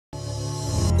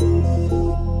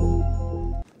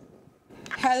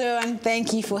Hello and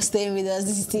thank you for staying with us.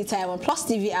 This is Tea Time on Plus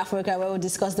TV Africa, where we'll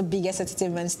discuss the biggest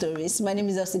entertainment stories. My name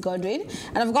is Elsie Godwin,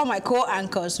 and I've got my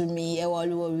co-anchors with me,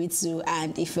 Ewaoluwa, Oritu,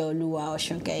 and Ifeoluwa,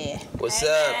 Osunkeye. What's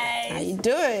up? How you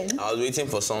doing? I was waiting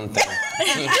for something.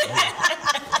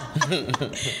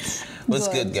 What's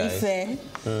good, guys?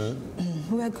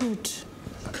 We're good.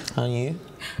 And you?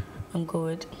 I'm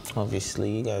good. Obviously,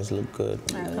 you guys look good.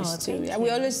 We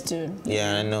always do.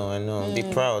 Yeah, I know. Be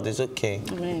proud. It's okay.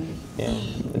 Yeah,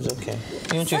 it's okay.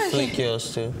 You want to flick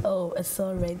yours too? Oh, it's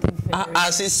already I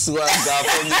see swagger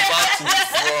from the back to the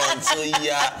front. So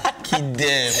yeah, kid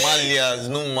them. Malians,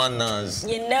 no manners.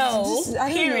 You know,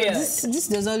 period. This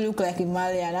doesn't look like a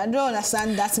Malian. I don't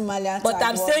understand that Malian. But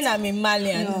I'm saying I'm a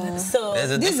Malian. No. So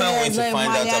there's a different way to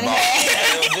find out about.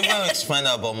 There's a different way to find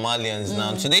out about Malians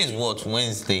now. Today is what?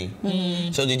 Wednesday.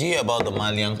 So did you hear about the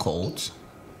Malian cult?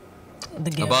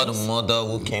 About the mother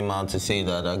who came out to say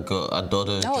that her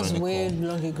daughter that was way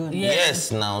long ago.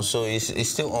 Yes, now so it's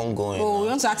still ongoing. Oh, now. we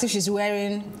want to ask if she's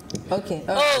wearing. Okay.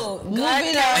 Oh, moving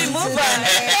on to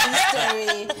the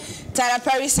story. Tyler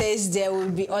Perry says there will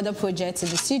be other projects in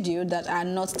the studio that are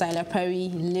not Tyler Perry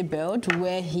labeled,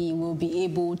 where he will be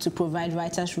able to provide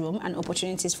writers' room and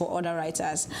opportunities for other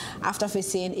writers after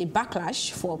facing a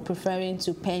backlash for preferring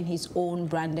to pen his own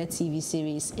branded TV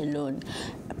series alone.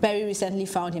 Perry recently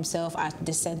found himself at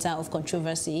the center of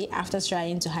controversy after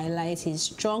trying to highlight his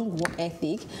strong work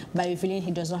ethic by revealing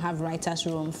he does not have writers'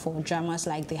 room for dramas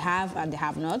like They Have and They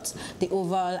Have Not, The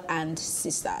Oval, and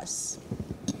Sisters.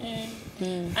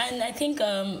 And I think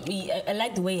I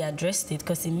like the way he addressed it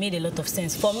because it made a lot of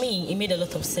sense. For me, it made a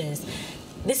lot of sense.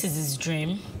 This is his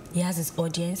dream. He has his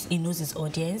audience. He knows his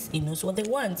audience. He knows what they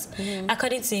want.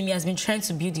 According to him, he has been trying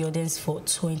to build the audience for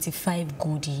 25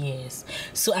 good years.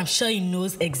 So I'm sure he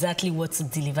knows exactly what to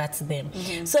deliver to them.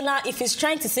 So now if he's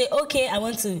trying to say, okay, I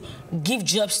want to give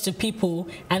jobs to people,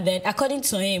 and then according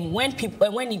to him, when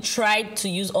he tried to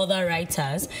use other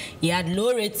writers, he had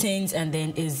low ratings, and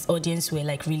then his audience were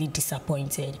like really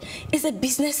disappointed. He's a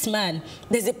businessman.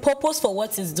 There's a purpose for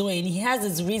what he's doing. He has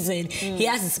his reason. He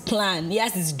has his plan. He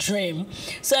has his dream.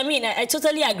 So I mean, I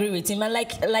totally agree with him. And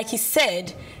like he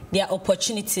said, there are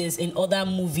opportunities in other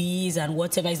movies and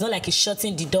whatever. It's not like he's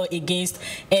shutting the door against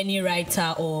any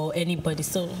writer or anybody.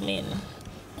 So, I mean,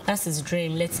 that's his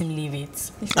dream. Let him live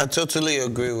it. I totally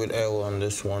agree with Ewa on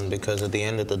this one because at the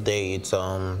end of the day, it's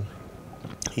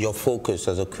your focus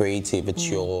as a creative.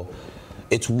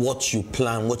 It's what you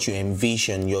plan, what you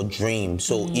envision, your dream.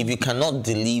 So if you cannot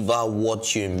deliver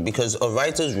what because a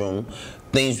writer's room,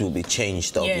 things will be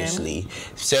changed, obviously.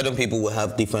 Certain people will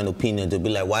have different opinions. They'll be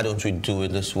like, why don't we do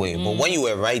it this way? But when you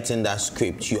were writing that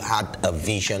script, you had a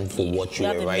vision for what you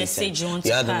were writing.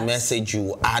 You had a message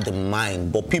you had in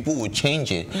mind, but people will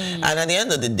change it. And at the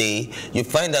end of the day, you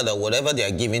find out that whatever they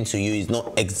are giving to you is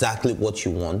not exactly what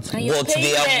you want, but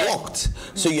they have worked.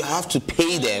 So you have to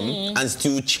pay them and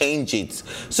still change it.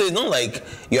 So it's not like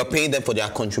you're paying them for their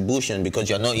contribution because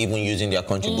you're not even using their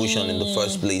contribution in the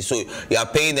first place. So you are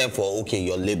paying them for, okay,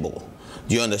 your label.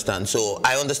 Do you understand? So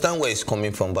I understand where it's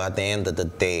coming from, but at the end of the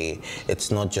day,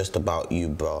 it's not just about you,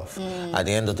 bro. At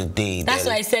the end of the day, that's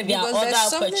why I said there are other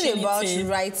opportunities. Something about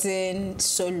writing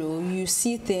solo. You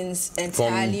see things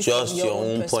entirely from your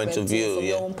own point of view. From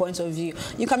your own point of view.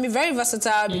 You can be very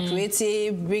versatile, be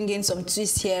creative, bring in some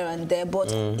twist here and there,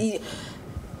 but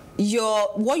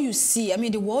what you see, I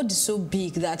mean, the world is so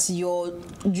big that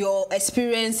your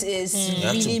experience is really you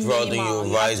have to broaden your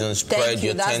horizon, spread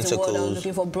your tentacles. That's the word I'm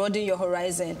looking for, broaden your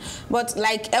horizon. But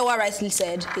like Ewa rightly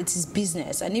said, it's his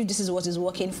business, and if this is what is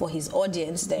working for his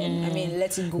audience, then I mean,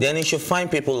 let it go. Then he should find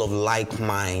people of like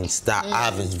minds that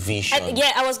have his vision.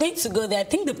 Yeah, I was going to go there. I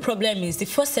think the problem is the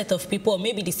first set of people, or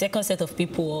maybe the second set of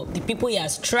people, the people he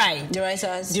has tried. The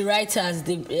writers.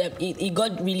 He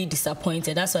got really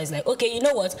disappointed. That's why it's like, okay, you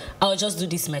know what? I'll just do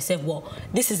this myself. Well,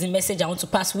 this is the message I want to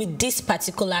pass with this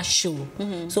particular show.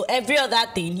 So every other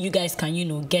thing, you guys can, you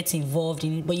know, get involved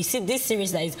in it. But you see, this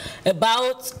series that is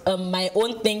about my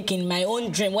own thinking, my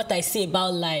own dream, what I see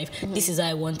about life, this is how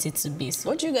I want it to be. So.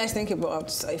 What do you guys think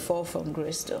about I Fall From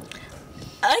Grace, though?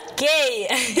 Okay.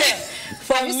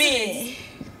 For me...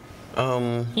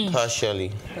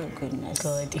 partially. Oh goodness.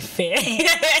 God, fair.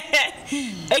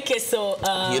 Okay, so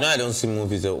you know I don't see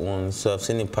movies at once, so I've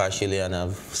seen it partially and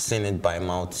I've seen it by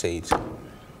mouth say,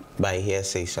 by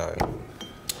hearsay. Sorry.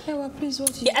 Yeah, well, please,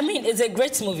 what? Yeah, I mean, it's a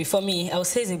great movie for me. I would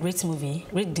say it's a great movie,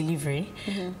 great delivery,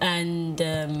 and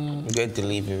great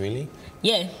delivery, really?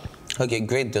 Yeah. Okay,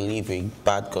 great delivery,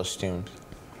 bad costumes.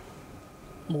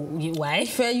 Why?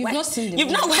 Fair, you've not seen the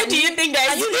You've not. Why do you think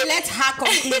that? You let her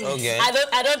conclude. Okay.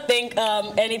 I don't think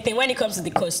anything when it comes to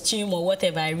the costume or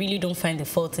whatever. I really don't find the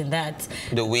fault in that.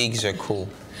 The wigs are cool.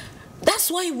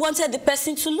 That's what he wanted the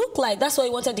person to look like. That's what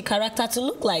he wanted the character to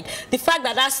look like. The fact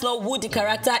that that's not who the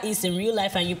character is in real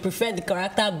life and you prefer the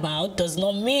character about does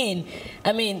not mean.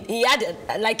 I mean, he had,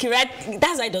 like, he read,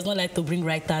 that's why he does not like to bring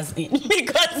writers in.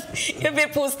 Because if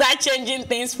people start changing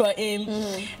things for him.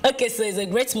 Okay, so it's a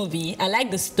great movie. I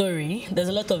like the story. There's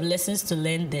a lot of lessons to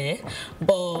learn there.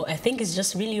 But I think it's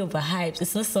just really overhyped.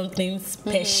 It's not something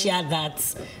special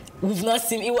that we've not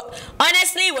seen.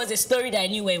 Honestly, it was a story that I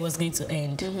knew where it was going to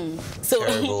end. So,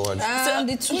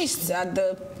 the twist at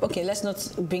the... Okay, let's not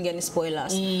bring any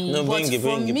spoilers. No, bring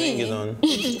it on.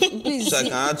 Please, so I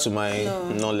can add to my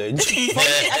knowledge. For me,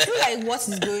 I feel like what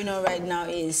is going on right now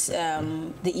is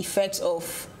the effect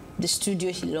of the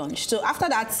studio he launched. So after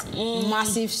that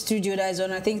massive studio that is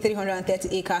on, I think, 330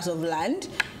 acres of land,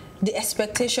 the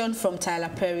expectation from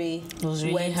Tyler Perry was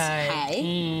really high.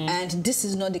 And this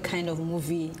is not the kind of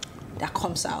movie that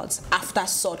comes out after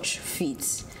such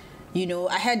feats. You know,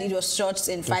 I heard it was shot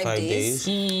in 5 days.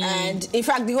 And in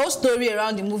fact, the whole story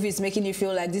around the movie is making you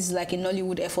feel like this is like a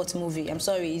Nollywood effort movie. I'm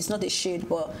sorry, it's not a shade,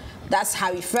 but that's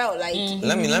how it felt. Like,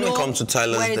 let me come to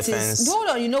Tyler's defense. Hold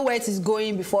on, you know where it is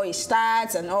going before it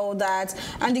starts and all that.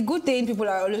 And the good thing people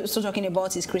are also talking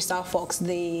about is Crystal Fox,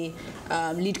 the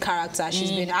lead character.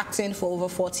 She's been acting for over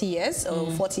 40 years,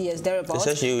 or 40 years thereabouts.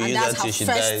 And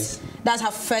that's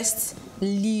her first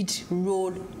lead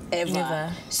role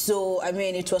ever. So, I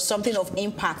mean, it was something of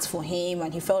impact for him,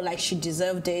 and he felt like she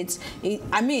deserved it.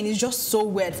 I mean, it's just so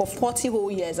weird for 40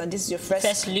 whole years, and this is your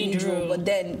first lead role. But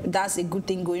then that's a good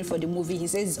thing going for the movie. He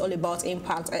says it's all about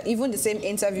impact. Even the same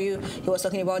interview, he was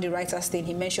talking about the writer's thing.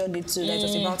 He mentioned it too, that it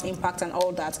was about impact and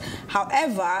all that.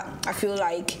 However, I feel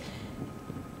like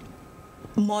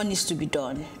more needs to be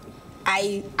done.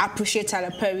 I appreciate Tyler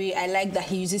Perry. I like that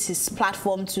he uses his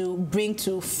platform to bring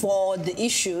to fore the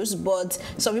issues, but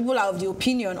some people are of the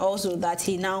opinion also that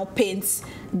he now paints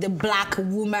the black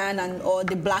woman or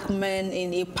the black man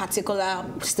in a particular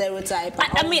stereotype.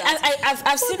 I mean,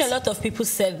 I've seen a lot of people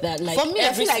said that. Like, for me,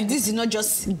 I feel like this did not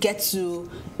just get to...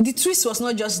 The twist was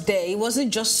not just there. It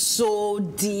wasn't just so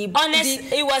deep.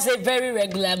 Honestly, it was a very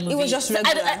regular movie. It was just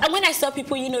regular. And when I saw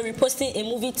people, you know, reposting a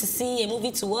movie to see, a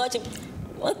movie to watch...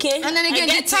 Okay. And then again,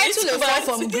 the title is Fall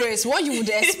from Grace. What you would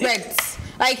expect,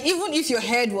 like, even if your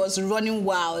head was running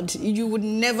wild, you would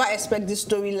never expect this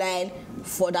storyline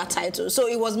for that title. So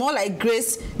it was more like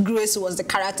Grace was the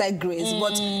character Grace,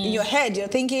 but in your head you're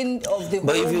thinking of the whole.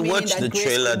 But if you meaning watch the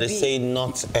trailer, they be. say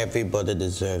not everybody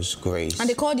deserves grace. And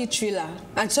they called it thriller.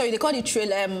 And sorry, they called it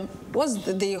trailer. What's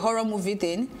the horror movie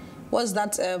thing? What's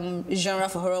that genre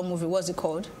for horror movie? What's it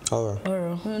called? Horror.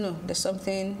 No. There's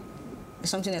something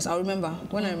else. I'll remember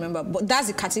when I remember. But that's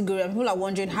the category, and people are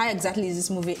wondering how exactly is this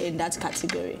movie in that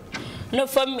category. No,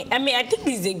 for me, I mean, I think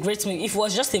it's a great movie. If it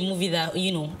was just a movie that,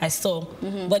 you know, I saw,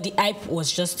 but the hype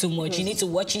was just too much. You need to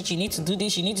watch it, you need to do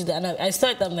this, you need to do that. And I saw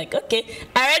it, I'm like, okay,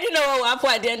 I already know what will happen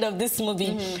at the end of this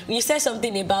movie. You said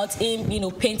something about him, you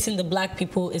know, painting the black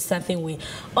people a certain way.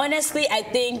 Honestly, I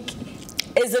think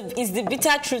it's the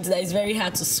bitter truth that is very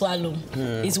hard to swallow.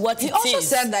 Is what he also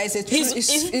said that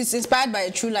it's inspired by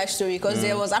a true life story, because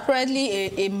there was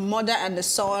apparently a mother and a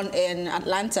son in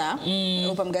Atlanta, I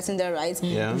hope I'm getting that right,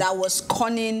 that was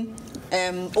conning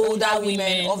older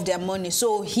women of their money.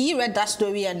 So he read that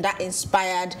story and that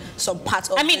inspired some parts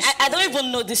of I don't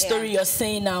even know the story you're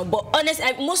saying now, but honestly,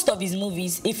 most of his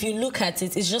movies, if you look at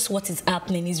it, it's just what is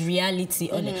happening, is reality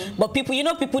on it. But people, you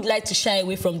know, people like to shy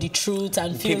away from the truth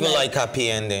and feel people like happy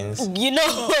endings. You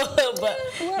know, but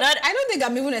I don't think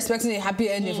I'm even expecting a happy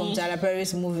ending from Tyler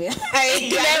Perry's movie.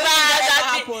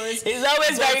 It's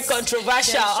always very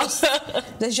controversial.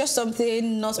 There's just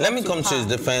something not. Let me come to his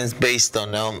defense based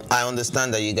on I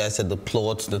understand that you guys said the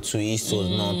plot, the twist was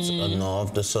not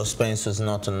enough, the suspense was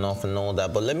not enough and all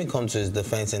that, but let me come to his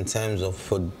defense in terms of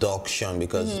production,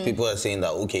 because people are saying that,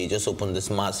 okay, he just opened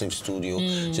this massive studio,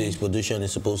 so his production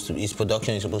is supposed to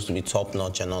be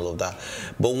top-notch and all of that.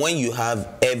 But when you have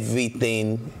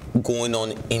everything going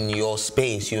on in your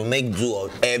space, you make do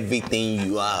of everything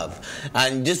you have.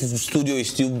 And this studio is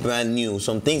still brand new.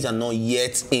 Some things are not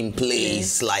yet in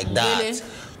place like that. Really?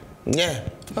 Yeah.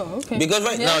 Oh, okay. Because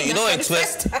now you don't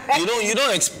expect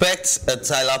a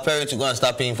Tyler Perry to go and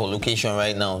start paying for location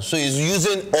right now. So he's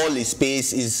using all his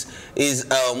space. Is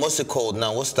what's it called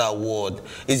now? What's that word?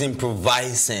 Is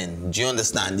improvising. Do you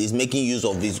understand? He's making use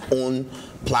of his own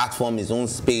platform, his own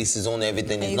space, his own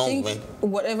everything. And it's you not think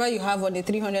whatever you have on the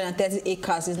 330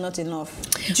 acres is not enough?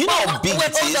 Do you know how big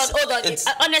it is? Hold on.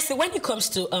 Honestly, when it comes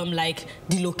to like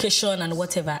the location and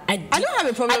whatever, I don't have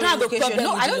a problem with the location.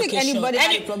 No, I don't think anybody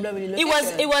had a problem with the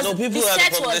location. It was. No, people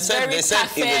had a problem. They said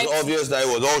it was obvious that it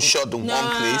was all shot in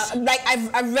one place. Like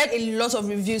I've read a lot of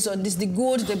reviews on this, the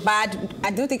good, the bad.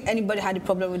 I don't think anybody had a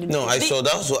problem with it. No, I saw.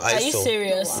 That's what I saw. Are you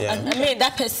serious? Yeah. I mean,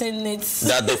 that person needs.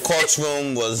 That the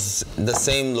courtroom was the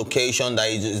same location that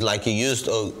he used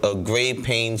a grey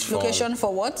paint from. Location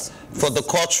for what? For the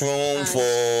courtroom,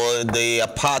 for the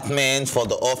apartment, for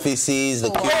the offices.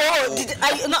 Let's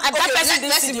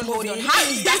even hold on. How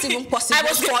is that even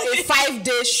possible for a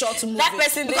 5-day short movie? That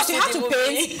person because you have to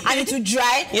paint and it will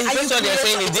dry. Yes, that's what they're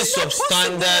saying. Is this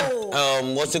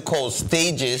substandard? What's it called?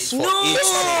 Stages for each.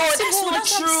 No, that's not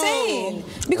true. What I'm saying.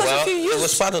 Because if you use, it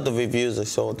was part of the reviews I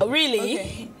saw. Oh, really?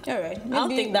 Okay. All right. Maybe I don't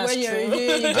think that's when true. You're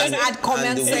reviewing, you just add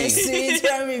comment sections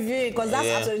when reviewing, because that's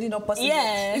absolutely not possible.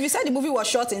 Yeah. If you said the movie was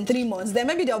shot in 3 months, then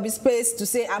maybe there'll be space to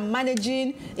say I'm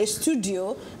managing a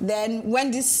studio. Then when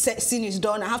this scene is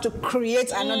done, I have to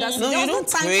create another scene. No, you don't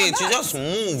create. You just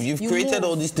move. You've created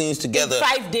all these things together. In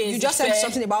 5 days. You just said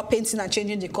something about painting and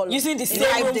changing the color. Using the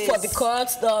same room for the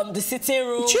cuts, the sitting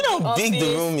room. Do you know how big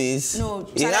the room is? No,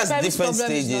 it has different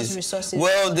stages.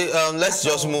 Well, let's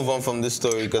just move on from this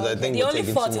story because I think we're taking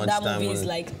too much time. The only fault in that movie is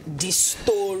like the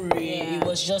story. It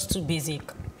was just too basic.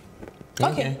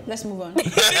 Okay, let's move on.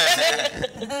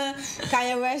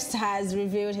 Kanye West has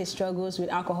revealed his struggles with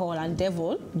alcohol and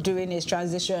devil during his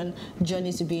transition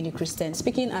journey to being a Christian.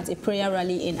 Speaking at a prayer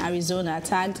rally in Arizona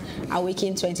tagged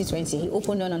Awaken 2020, he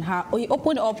opened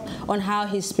up on how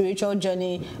his spiritual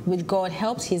journey with God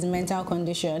helped his mental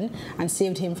condition and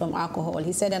saved him from alcohol.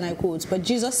 He said, and I quote, "But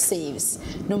Jesus saves.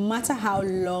 No matter how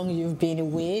long you've been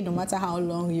away, no matter how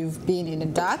long you've been in the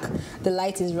dark, the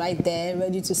light is right there,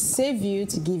 ready to save you,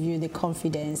 to give you the confidence."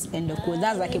 End of quote.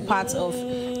 That's like a part of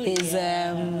his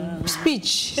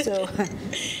speech. So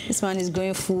this man is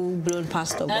going full-blown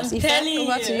pastor. I'm telling you.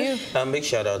 Over to you. Big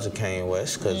shout out to Kanye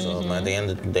West because at the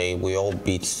end of the day, we all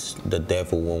beat the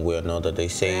devil one way or another. They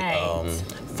say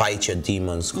fight your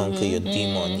demons, conquer your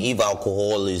demon. If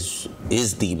alcohol is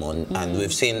demon, and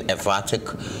we've seen erratic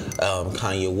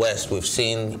Kanye West, we've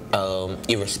seen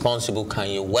irresponsible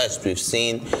Kanye West, we've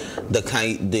seen the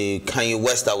Kanye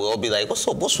West that will all be like, what's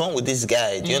up? What's wrong with this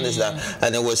guy? Do you understand?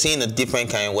 And then we're seeing a different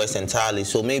Kanye West entirely.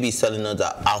 So maybe he's telling us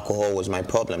that alcohol was my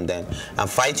problem then. And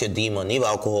fight your demon. If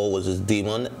alcohol was his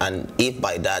demon, and if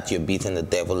by that you're beating the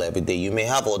devil every day, you may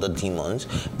have other demons,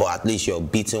 but at least you're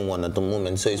beating one at the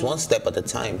moment. So it's one step at a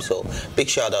time. So big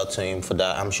shout out to him for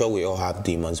that. I'm sure we all have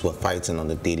demons we're fighting on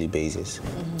a daily basis.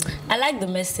 I like the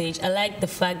message. I like the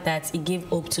fact that he gave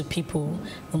hope to people.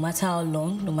 No matter how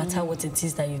long, no matter what it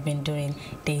is that you've been doing,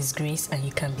 there is grace and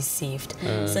you can be saved.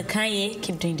 So Kanye,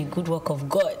 keep doing the good work of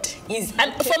God.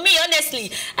 And for me,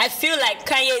 honestly, I feel like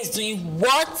Kanye is doing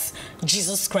what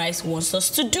Jesus Christ wants us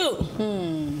to do.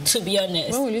 To be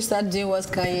honest. When will you start doing what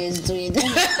Kanye is doing?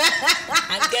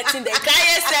 I'm getting there.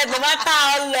 Kanye said no matter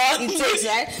how long it takes,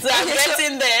 right? So I'm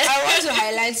getting there. I want to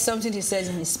highlight something he said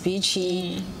in his speech.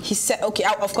 He said, okay,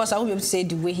 of course I won't be able to say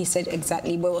the way he said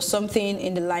exactly, but it was something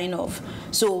in the line of,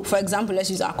 so for example, let's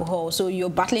use alcohol. So you're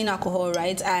battling alcohol,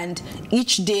 right? And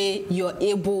each day you're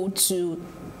able to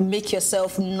make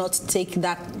yourself not take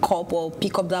that cup or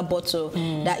pick up that bottle,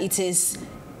 that it is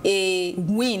a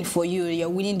win for you. You're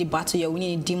winning the battle, you're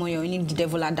winning the demon, you're winning the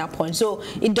devil at that point. So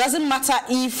it doesn't matter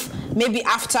if maybe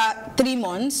after 3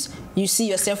 months you see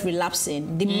yourself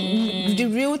relapsing. The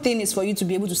real thing is for you to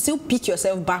be able to still pick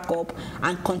yourself back up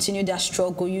and continue that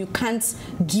struggle. You can't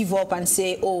give up and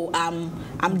say, oh, I'm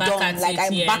done, like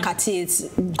I'm back at it.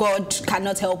 God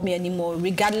cannot help me anymore.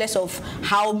 Regardless of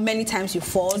how many times you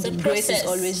fall, the grace is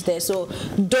always there. So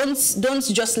don't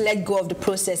just let go of the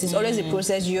process. It's always a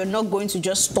process. You're not going to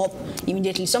just stop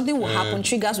immediately. Something will happen,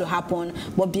 triggers will happen,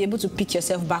 but be able to pick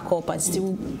yourself back up and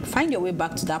still find your way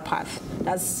back to that path.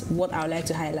 That's what I would like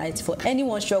to highlight for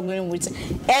anyone struggling with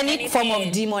any form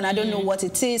of demon. I don't know what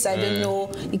it is. I don't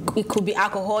know. It could be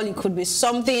alcohol. It could be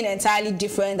something entirely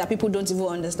different that people don't even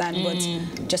understand.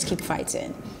 But just keep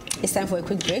fighting. It's time for a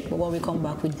quick break. But when we come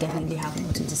back, we definitely have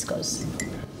more to discuss.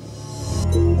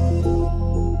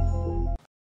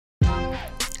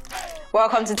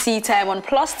 Welcome to Tea Time on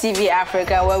Plus TV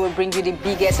Africa, where we bring you the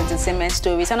biggest entertainment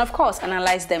stories and, of course,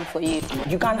 analyze them for you.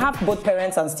 You can have both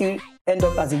parents and still end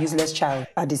up as a useless child.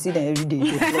 I see them every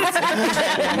day.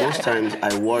 Most times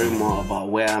I worry more about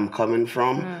where I'm coming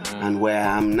from and where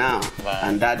I am now,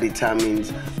 and that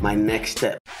determines my next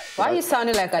step. Why are you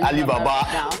sounding like Alibaba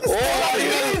now?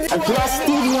 Across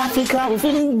TV Africa, we're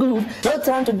feeling good. No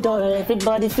time to dull,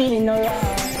 everybody feeling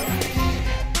alright.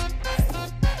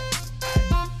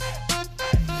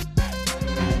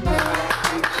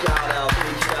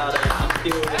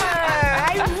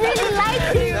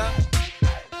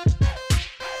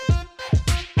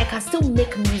 Still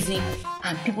make music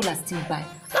and people are still buying.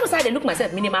 Sometimes I look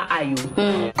myself minimal IU.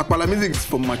 Akpala music is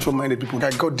for mature-minded people.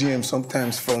 I got DMs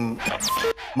sometimes from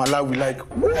Malawi, like,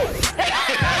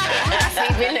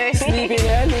 Sleeping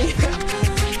early.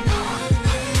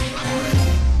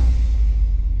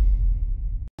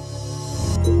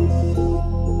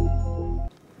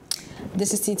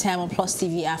 This is Tea Time on Plus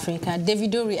TV Africa.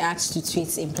 Davido reacts to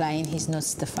tweets implying he's not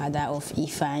the father of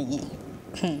Ifeoluwa.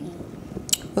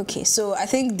 Okay, so I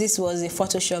think this was a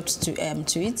photoshopped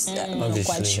tweet. I'm not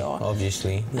quite sure.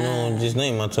 Obviously. No, it's not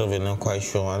a matter of it, not quite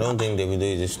sure. I don't think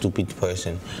Davido is a stupid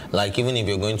person. Like, even if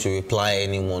you're going to reply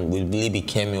anyone, will believe it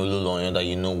Ewaoluwa that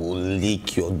you know will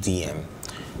leak your DM.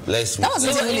 That was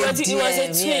a tweet.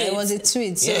 Yeah, it was a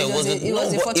tweet. So yeah, it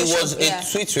was a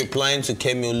tweet replying to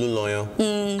Ewaoluwa.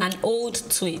 An old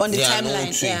tweet on the timeline. An old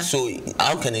tweet. Yeah. So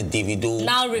how can a Davido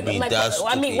now be that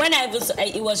stupid? I mean, when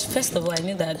it was first of all, I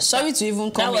knew that. Sorry to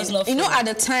even comment. That was not. You know, at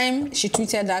the time she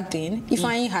tweeted that thing,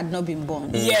 Ifeoluwa had not been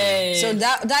born. Yeah. So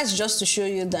that's just to show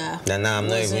you that. Nah, I'm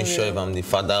not even sure if I'm the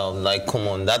father of. Like, come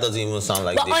on, that doesn't even sound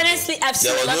like. But honestly, I've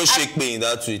seen there was no shake me in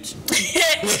that tweet.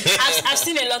 I've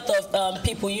seen a lot of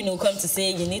people, you know, come to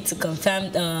say you need to confirm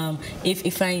if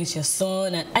Ifeoluwa is your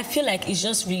son, and I feel like it's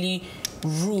just really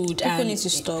rude. People need to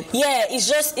stop. Yeah, it's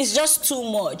just too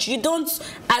much. You don't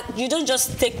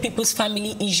just take people's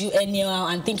family issue anyhow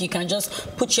and think you can just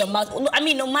put your mouth. I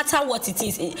mean, no matter what it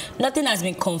is, nothing has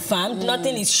been confirmed.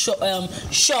 Nothing is sure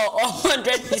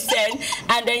 100%,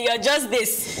 and then you're just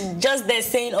there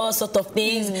saying all sort of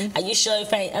things. Are you sure?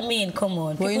 I mean, come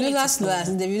on. Well, you know, last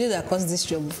the video that caused this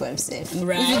trouble for himself.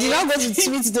 Right. If you did not go to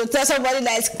tweet to tell somebody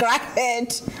that is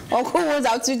crackhead, or who was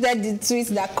out tweeted the tweet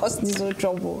that caused this whole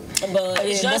trouble. But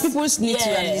it's just, people need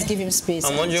to at least give him space.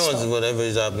 I'm wondering whatever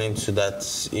is happening to that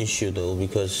issue though,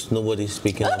 because nobody's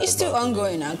speaking. It's still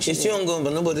ongoing actually. It's still ongoing,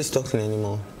 but nobody's talking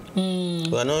anymore.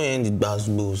 We're not in the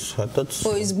basketballs. I thought.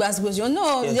 Oh, it's basketballs. You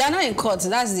know, yes. They are not in court.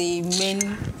 That's the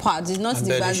main part. It's not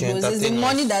the basketballs. It's the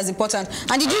money that's important.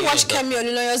 And did you watch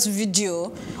Ewaoluwa's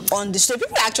video on the story?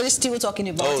 People are actually still talking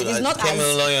about it. It's not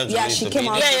as she came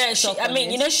out. Yeah. I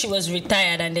mean, you know, she was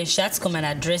retired, and then she had to come and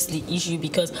address the issue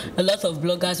because a lot of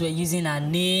bloggers were using her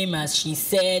name, as she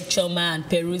said, Choma and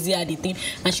Peruzzi had the thing,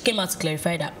 and she came out to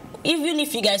clarify that even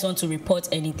if you guys want to report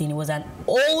anything, it was an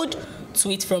old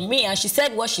tweet from me, and she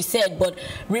said what she said, but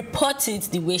report it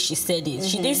the way she said it.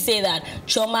 She didn't say that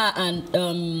Choma and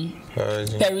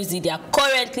Peruzzi, they are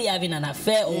currently having an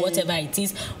affair or whatever it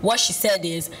is. What she said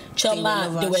is Choma,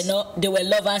 they were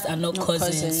lovers and not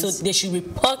cousins. So they should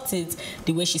report it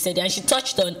the way she said it. And she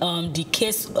touched on the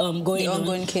case going on.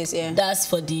 Ongoing case, yeah. That's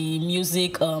for the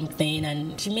music thing,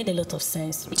 and she made a lot of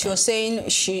sense. She was saying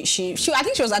she I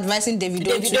think she was advising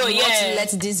Davido to not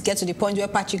let this get to the point where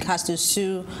Patrick has to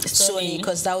sue Sony,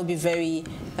 because that would be very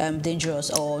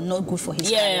dangerous or not good for his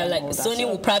career. Yeah, like Sony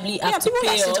will probably have to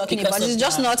pay people are talking about it. It's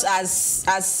just not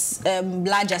as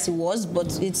large as it was,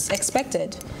 but it's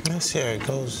expected. Let's see how it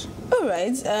goes. All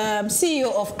right.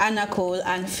 CEO of Anacol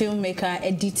and filmmaker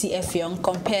Edith Effiong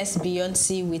compares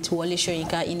Beyonce with Wole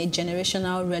Soyinka in a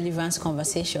generational relevance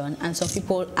conversation, and some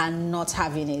people are not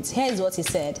having it. Here's what he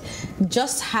said.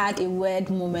 Just had a weird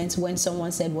moment when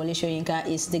someone said Wole Soyinka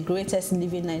is the greatest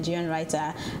living Nigerian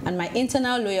writer, and my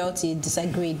internal loyalty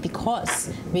disagreed because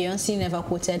Beyonce never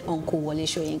quoted Uncle Wole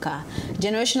Soyinka.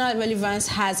 Generational relevance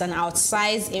has an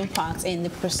outsized impact in the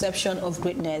perception of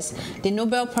greatness. The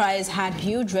Nobel Prize had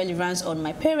huge relevance on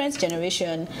my parents'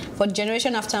 generation. For the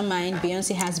generation after mine,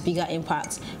 Beyonce has bigger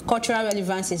impact. Cultural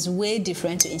relevance is way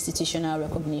different to institutional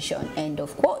recognition. End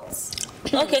of quotes.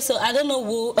 Okay, so I don't know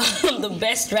who the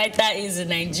best writer is in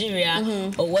Nigeria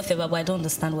or whatever, but I don't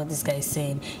understand what this guy is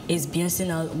saying. Is Beyonce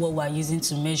now what we're using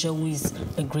to measure who is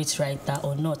a great writer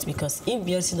or not? Because if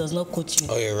Beyonce does not quote you,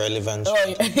 irrelevant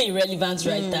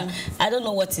writer, I don't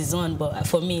know what is on, but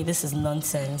for me, this is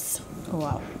nonsense.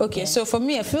 Wow. Okay, so for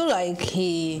me, I feel like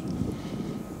he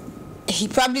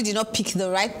probably did not pick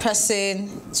the right person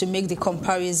to make the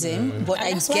comparison, but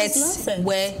I get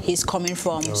where he's coming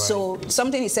from. Right. So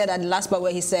something he said at the last part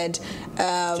where he said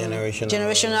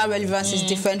generational relevance is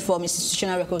different from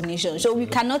institutional recognition. So we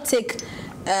cannot take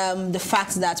the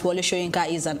fact that Wole Soyinka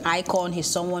is an icon, he's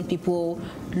someone people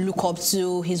look up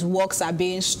to, his works are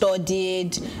being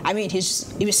studied. I mean,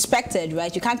 he's respected,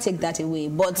 right? You can't take that away.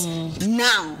 But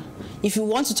now, if you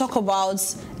want to talk about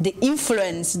the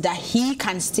influence that he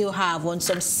can still have on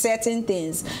some certain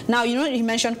things. Now, you know, you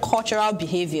mentioned cultural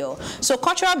behavior. So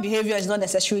cultural behavior is not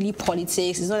necessarily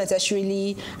politics. It's not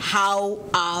necessarily how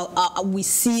we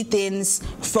see things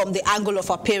from the angle of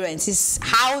our parents. It's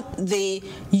how the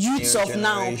youths of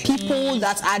now, people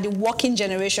that are the working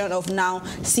generation of now,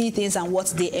 see things and what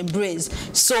they embrace.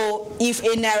 So if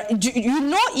a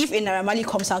Naira Marley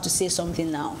comes out to say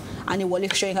something now, and Ewaoluwa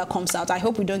Soyinka comes out, I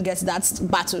hope we don't get that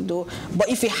battle though. But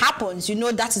if it happens, you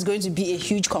know that is going to be a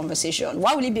huge conversation.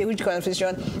 Why will it be a huge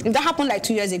conversation? If that happened like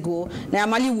 2 years ago, Naira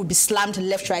Marley would be slammed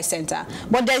left, right, center.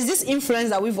 But there's this influence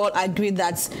that we've all agreed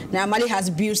that Naira Marley has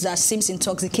built that seems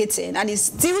intoxicating, and it's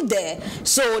still there.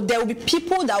 So there will be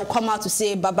people that will come out to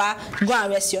say, Baba, go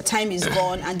and rest, your time is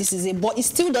gone, and this is it. But it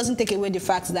still doesn't take away the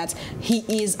fact that he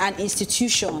is an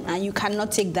institution, and you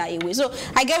cannot take that away. So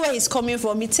I get where he's coming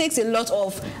from. It takes a lot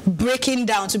of breaking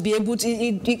down to be able to,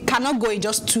 it cannot go in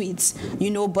just tweets,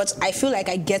 you know, but I feel like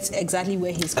I get exactly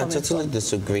where he's coming from. I totally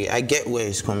disagree. I get where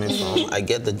he's coming from. I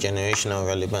get the generational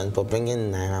relevance, but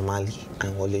bringing Naira Marley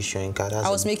and Ewaoluwa Soyinka, I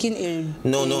was making a...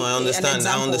 No, I understand.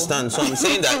 I understand. So I'm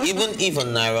saying that even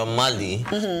Naira Marley,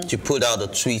 to put out a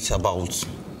tweet about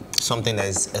something that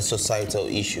is a societal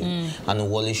issue and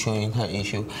Ewaoluwa Soyinka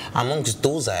issue, amongst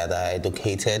those that are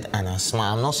educated and are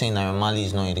smart. I'm not saying Naira Marley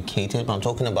is not educated, but I'm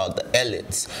talking about the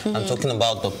elites. I'm talking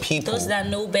about the people. Those that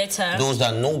know better. Those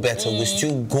that know better will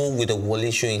still go with Ewaoluwa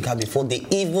Soyinka before they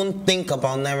even think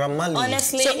about Naira Marley.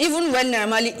 Honestly. So even when Naira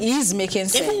Marley is making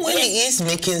sense. Even when he is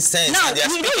making sense. Now,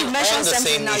 you mentioned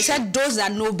something now. You said those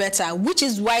that know better, which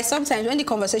is why sometimes when the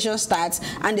conversation starts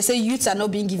and they say youths are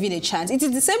not being given a chance, it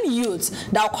is the same youths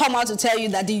that will come out to tell you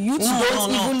that the youths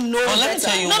don't even know better. Let me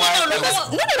tell you why.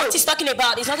 No. What he's talking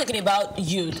about, he's not talking about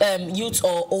youth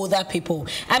or older people.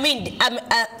 I mean,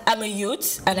 I'm a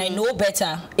youth and I know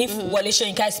better if Ewaoluwa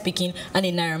Soyinka is speaking and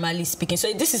Naira Marley is speaking.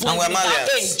 So this is not about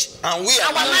age. And we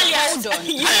are Malians. Hold on.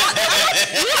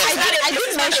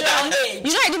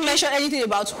 I didn't mention anything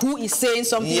about who is saying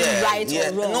something right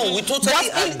or wrong. No, we totally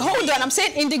hold on, I'm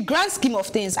saying in the grand scheme of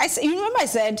things, you remember I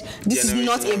said this is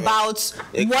not about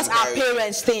what our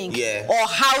parents think or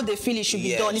how they feel it should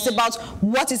be done. It's about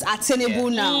what is attainable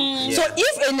now. So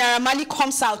if a Naira Marley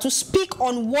comes out to speak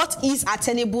on what is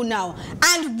attainable now,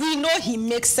 and we know he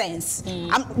makes sense,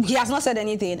 he has not said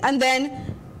anything, and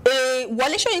then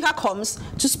Ewaoluwa Soyinka comes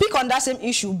to speak on that same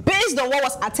issue based on what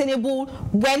was attainable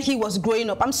when he was growing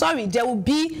up, I'm sorry, there will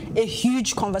be a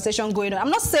huge conversation going on.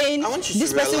 I'm not saying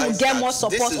this person will get more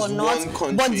support or not,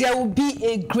 but there will be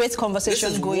a great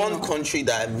conversation going on. This is one country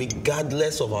that,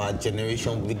 regardless of our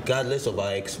generation, regardless of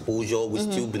our exposure, we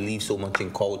still believe so much in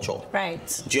culture.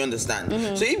 Right. Do you understand?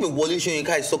 So even Ewaoluwa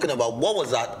Soyinka is talking about what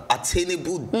was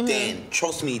attainable then,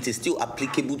 trust me, it is still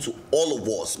applicable to all of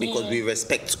us because we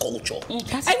respect culture.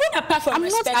 Even apart from I'm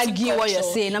not arguing what you're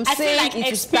saying. I'm saying like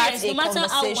it starts a matter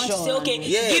how conversation. you want to say, okay,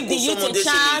 give the youth a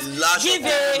chance,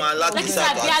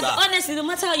 honestly, no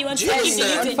matter how you want to give the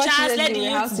youth a chance, let the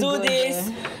youth do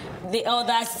this. The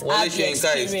elders have the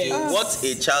experience. What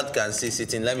a child can see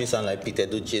sitting. Let me sound like Peter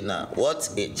Duce now. What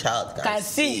a child can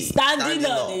see standing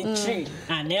on a tree.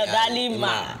 An elderly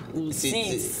man who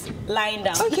sits lying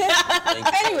down. Okay.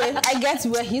 Anyway, I get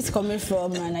where he's coming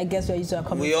from, and I guess where you two are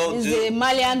coming from. It's the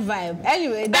Malian vibe.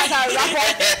 Anyway, that's our wrap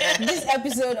up this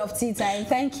episode of Tea Time.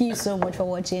 Thank you so much for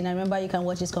watching. And remember, you can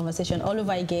watch this conversation all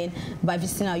over again by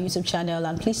visiting our YouTube channel,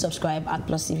 and please subscribe at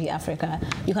Plus TV Africa.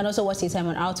 You can also watch Tea Time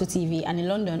on Oritu TV and in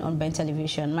London on Ben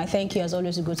Television. My thank you as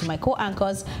always to go to my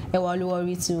co-anchors Ewaoluwa,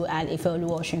 Oritu, and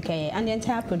Ifeoluwa, Osunkeye, and the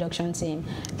entire production team.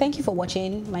 Thank you for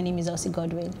watching. My name is Elsie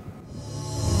Godwin.